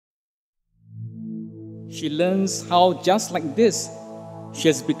She learns how, just like this, she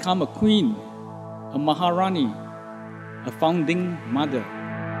has become a queen, a Maharani, a founding mother.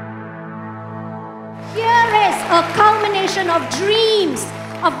 Here is a culmination of dreams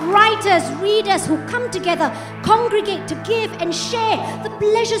of writers, readers who come together, congregate to give and share the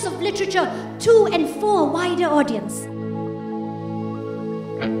pleasures of literature to and for a wider audience.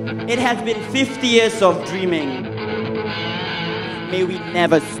 It has been 50 years of dreaming. May we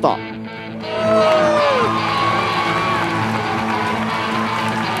never stop.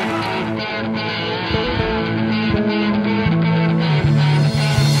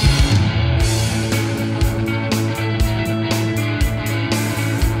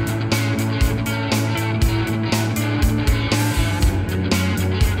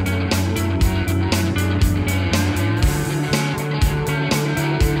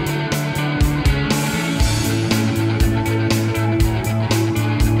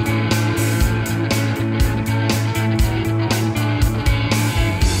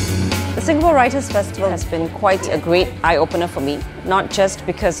 The Singapore Writers' Festival has been quite a great eye-opener for me, not just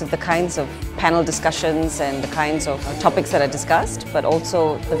because of the kinds of panel discussions and the kinds of topics that are discussed, but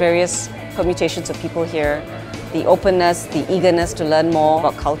also the various permutations of people here, the openness, the eagerness to learn more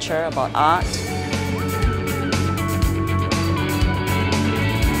about culture, about art.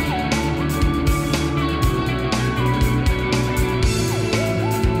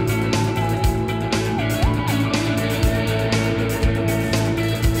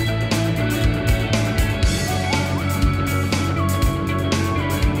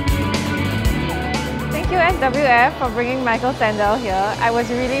 WF for bringing Michael Sandel here. I was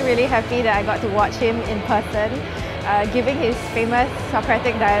really happy that I got to watch him in person, giving his famous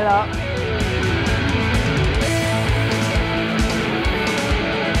Socratic dialogue.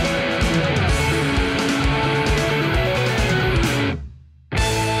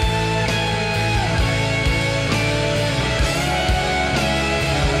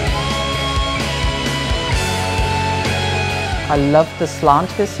 I love the slant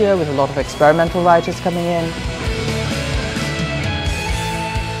this year with a lot of experimental writers coming in.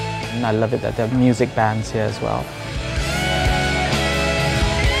 And I love it that there are music bands here as well.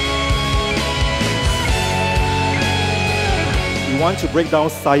 We want to break down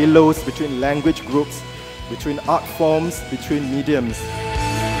silos between language groups, between art forms, between mediums.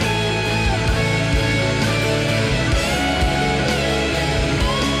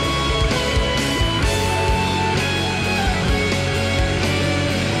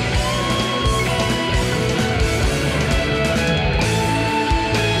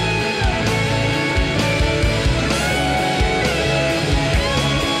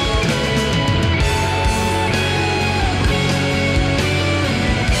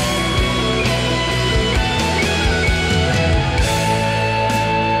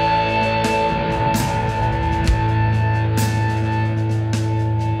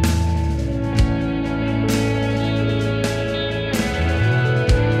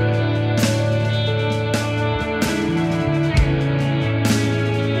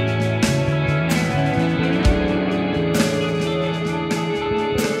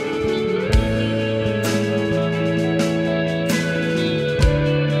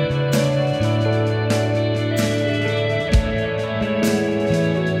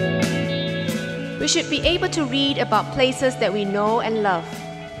 We should be able to read about places that we know and love.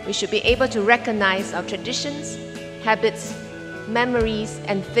 We should be able to recognize our traditions, habits, memories,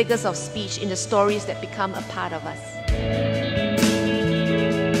 and figures of speech in the stories that become a part of us.